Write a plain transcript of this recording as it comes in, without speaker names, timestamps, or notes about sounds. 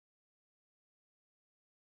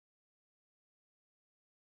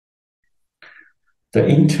The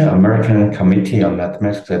Inter-American Committee on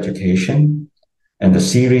Mathematics Education and the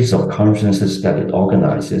series of conferences that it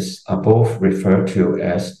organizes are both referred to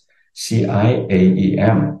as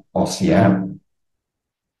CIAEM or CIAEM.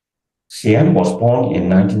 CIAEM was born in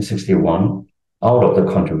 1961 out of the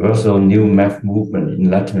controversial new math movement in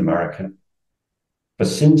Latin America. But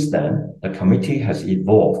since then, the committee has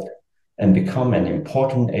evolved and become an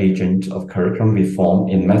important agent of curriculum reform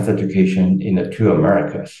in math education in the two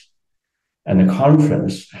Americas. And the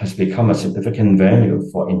conference has become a significant venue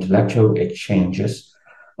for intellectual exchanges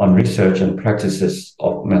on research and practices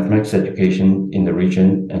of mathematics education in the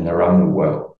region and around the world.